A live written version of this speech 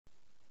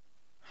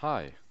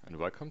Hi, and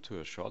welcome to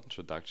a short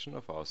introduction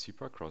of our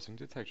zebra crossing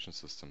detection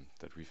system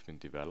that we've been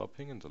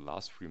developing in the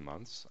last 3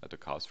 months at the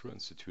Karlsruhe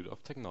Institute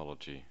of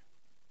Technology.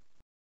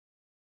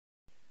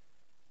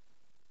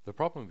 The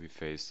problem we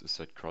face is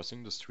that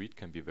crossing the street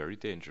can be very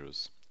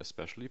dangerous,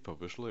 especially for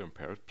visually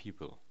impaired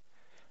people.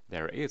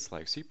 There are aids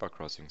like zebra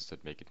crossings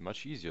that make it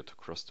much easier to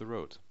cross the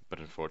road, but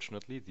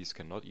unfortunately these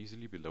cannot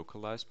easily be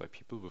localized by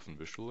people with a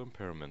visual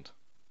impairment.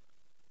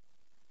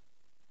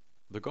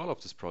 The goal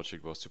of this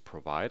project was to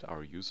provide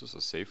our users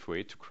a safe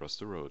way to cross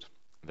the road.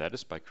 That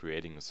is by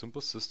creating a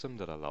simple system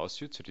that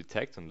allows you to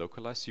detect and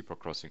localize zebra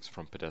crossings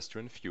from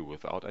pedestrian view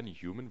without any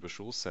human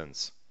visual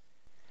sense.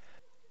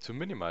 To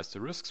minimize the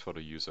risks for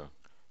the user,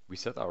 we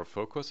set our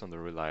focus on the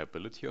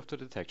reliability of the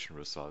detection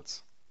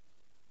results.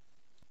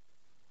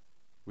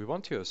 We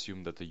want to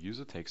assume that the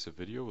user takes a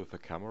video with a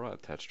camera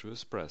attached to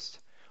his breast.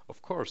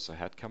 Of course, a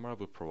head camera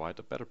will provide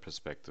a better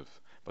perspective,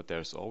 but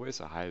there is always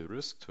a high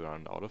risk to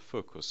run out of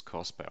focus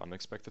caused by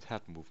unexpected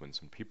head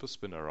movements when people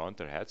spin around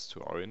their heads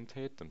to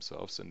orientate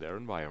themselves in their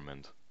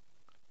environment.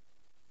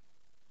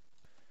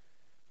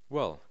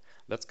 Well,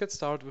 let's get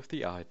started with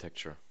the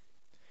architecture.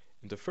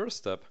 In the first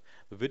step,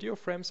 the video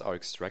frames are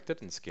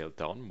extracted and scaled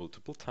down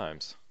multiple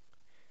times.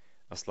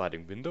 A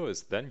sliding window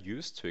is then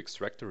used to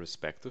extract the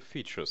respective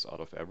features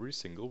out of every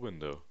single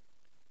window.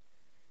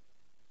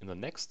 In the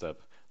next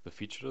step, the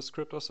feature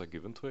descriptors are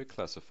given to a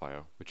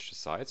classifier, which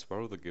decides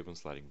whether the given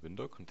sliding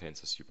window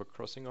contains a zebra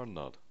crossing or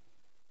not.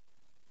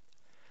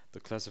 The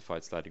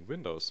classified sliding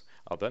windows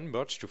are then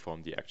merged to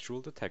form the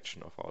actual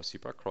detection of our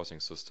zebra crossing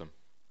system.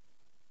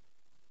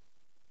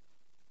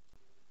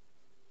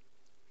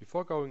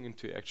 Before going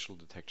into the actual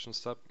detection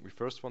step, we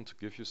first want to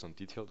give you some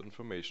detailed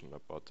information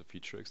about the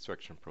feature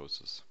extraction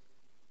process.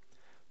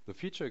 The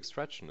feature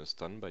extraction is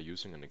done by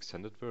using an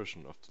extended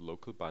version of the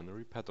local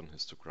binary pattern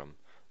histogram,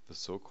 the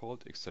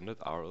so-called extended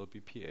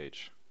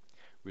RLBPH,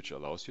 which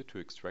allows you to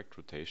extract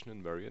rotation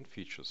invariant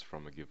features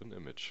from a given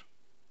image.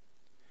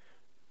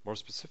 More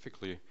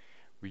specifically,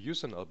 we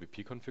use an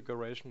LBP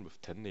configuration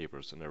with 10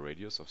 neighbors in a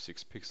radius of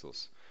 6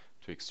 pixels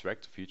to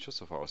extract the features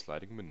of our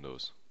sliding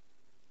windows.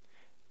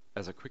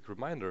 As a quick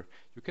reminder,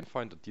 you can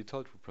find a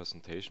detailed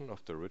representation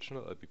of the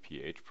original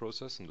LBPH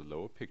process in the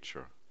lower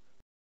picture.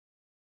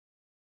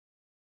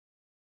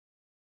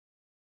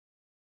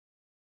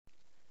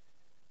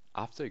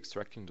 After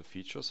extracting the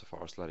features of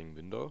our sliding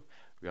window,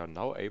 we are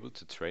now able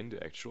to train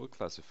the actual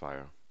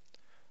classifier.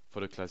 For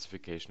the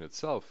classification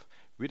itself,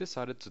 we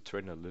decided to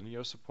train a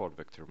linear support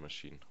vector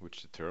machine,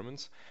 which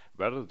determines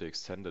whether the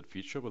extended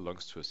feature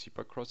belongs to a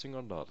zebra crossing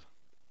or not.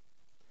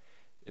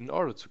 In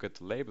order to get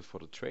the label for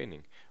the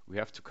training, we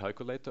have to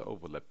calculate the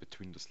overlap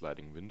between the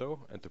sliding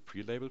window and the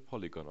pre-labeled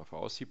polygon of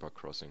our zebra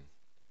crossing.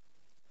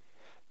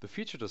 The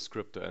feature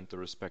descriptor and the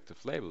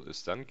respective label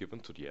is then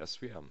given to the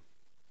SVM.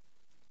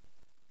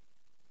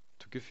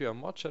 To give you a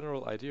more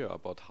general idea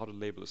about how the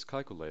label is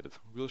calculated,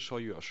 we'll show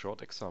you a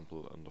short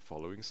example on the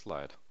following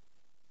slide.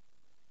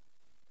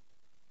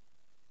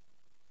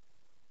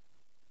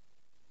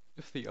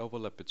 If the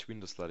overlap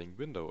between the sliding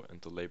window and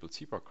the labeled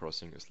zebra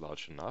crossing is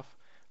large enough,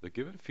 the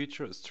given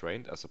feature is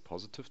trained as a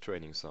positive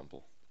training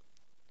sample.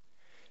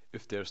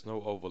 If there's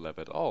no overlap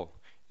at all,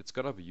 it's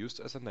gonna be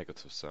used as a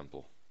negative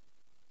sample.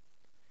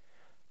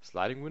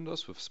 Sliding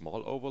windows with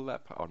small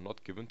overlap are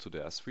not given to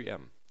the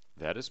SVM.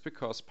 That is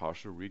because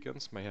partial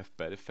regions may have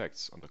bad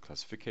effects on the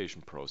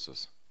classification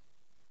process.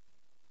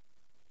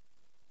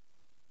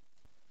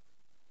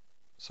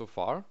 So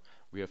far,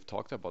 we have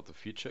talked about the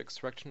feature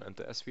extraction and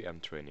the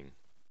SVM training.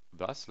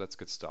 Thus, let's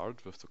get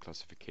started with the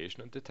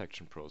classification and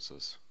detection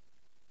process.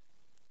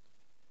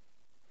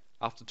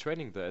 After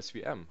training the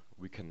SVM,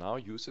 we can now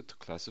use it to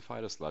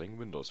classify the sliding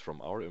windows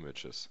from our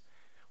images.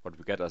 What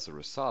we get as a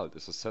result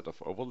is a set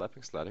of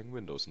overlapping sliding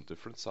windows in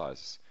different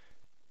sizes.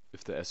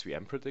 If the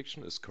SVM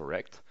prediction is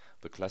correct,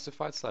 the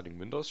classified sliding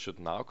windows should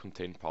now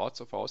contain parts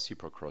of our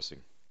zebra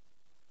crossing.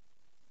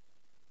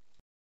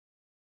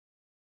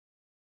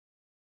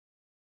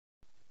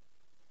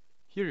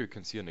 Here you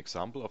can see an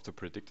example of the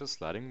predicted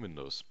sliding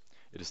windows.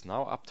 It is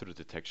now up to the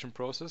detection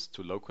process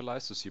to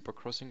localize the zebra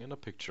crossing in a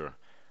picture.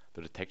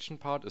 The detection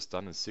part is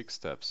done in 6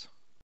 steps.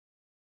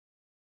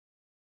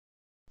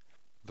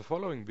 The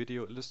following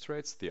video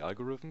illustrates the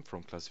algorithm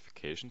from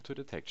classification to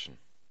detection.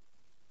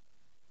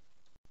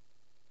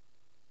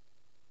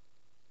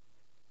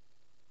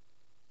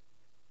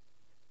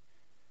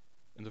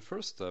 In the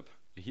first step,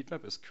 a heat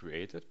map is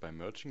created by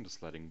merging the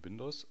sliding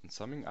windows and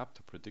summing up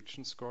the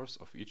prediction scores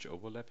of each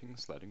overlapping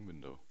sliding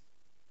window.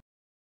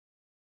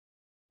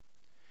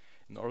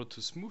 In order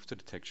to smooth the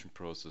detection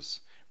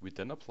process, we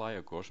then apply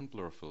a Gaussian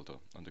blur filter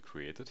on the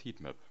created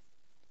heat map.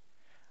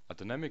 A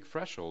dynamic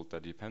threshold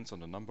that depends on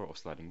the number of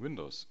sliding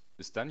windows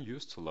is then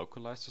used to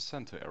localize the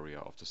center area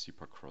of the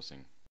zebra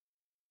crossing.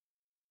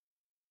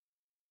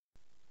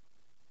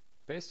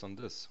 Based on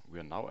this, we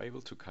are now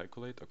able to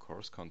calculate a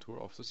coarse contour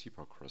of the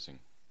zebra crossing.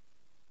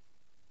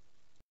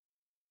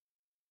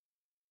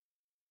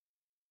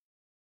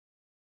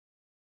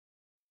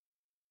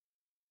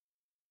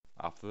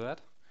 After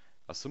that,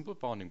 a simple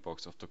bounding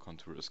box of the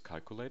contour is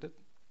calculated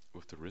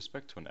with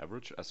respect to an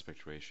average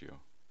aspect ratio.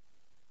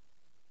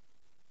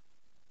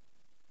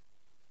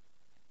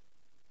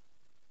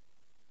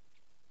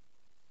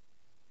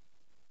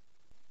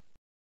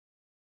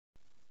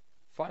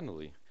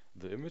 Finally,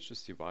 the image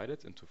is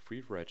divided into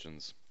 3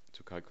 regions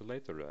to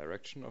calculate the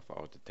direction of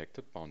our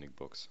detected bounding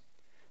box.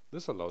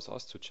 This allows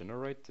us to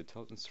generate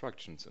detailed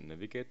instructions and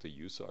navigate the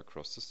user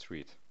across the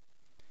street.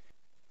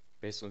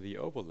 Based on the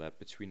overlap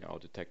between our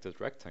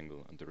detected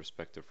rectangle and the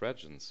respective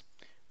regions,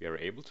 we are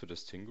able to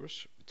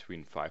distinguish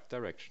between 5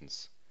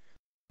 directions: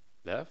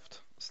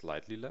 left,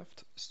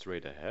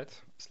 straight ahead,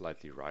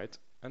 slightly right,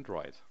 and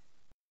right.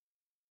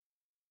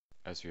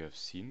 As you have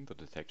seen, the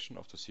detection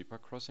of the zebra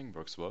crossing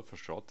works well for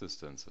short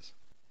distances.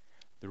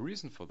 The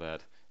reason for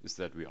that is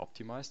that we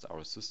optimized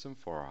our system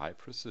for a high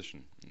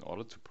precision in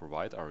order to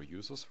provide our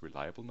users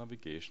reliable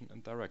navigation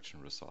and direction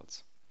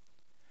results.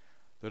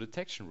 The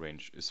detection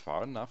range is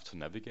far enough to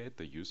navigate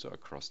the user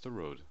across the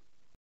road.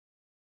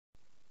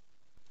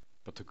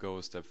 But to go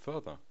a step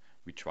further,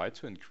 we try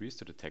to increase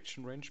the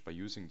detection range by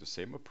using the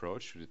same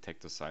approach to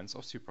detect the signs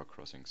of zebra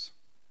crossings.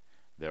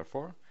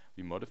 Therefore,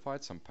 we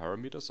modified some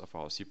parameters of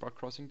our zebra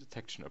crossing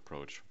detection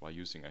approach while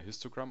using a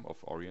histogram of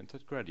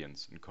oriented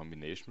gradients in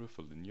combination with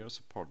a linear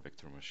support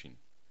vector machine.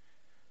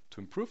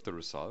 To improve the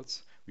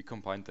results, we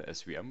combined the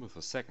SVM with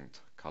a second,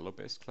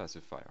 color-based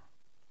classifier.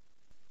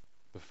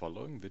 The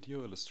following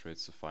video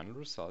illustrates the final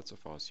results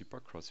of our zebra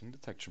crossing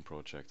detection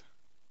project.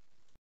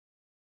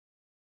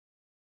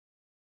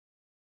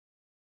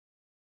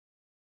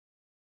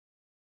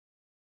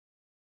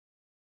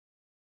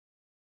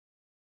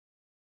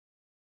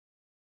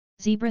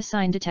 Zebra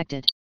sign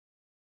detected.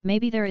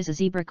 Maybe there is a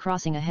zebra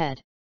crossing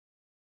ahead.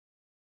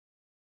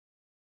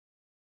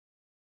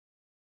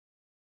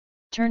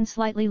 Turn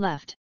slightly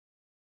left.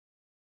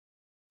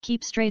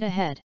 Keep straight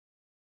ahead.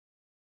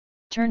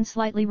 Turn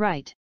slightly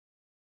right.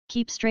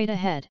 Keep straight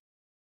ahead.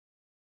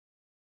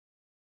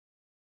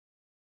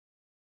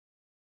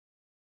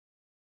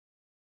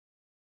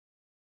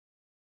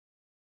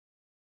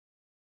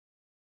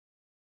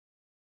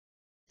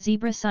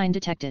 Zebra sign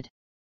detected.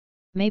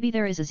 Maybe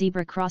there is a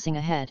zebra crossing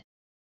ahead.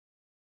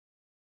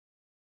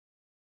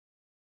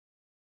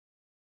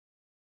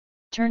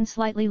 Turn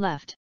slightly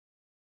left.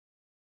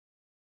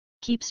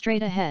 Keep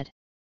straight ahead.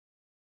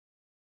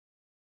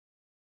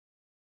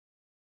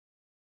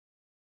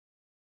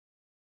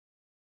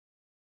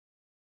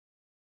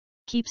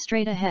 Keep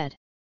straight ahead.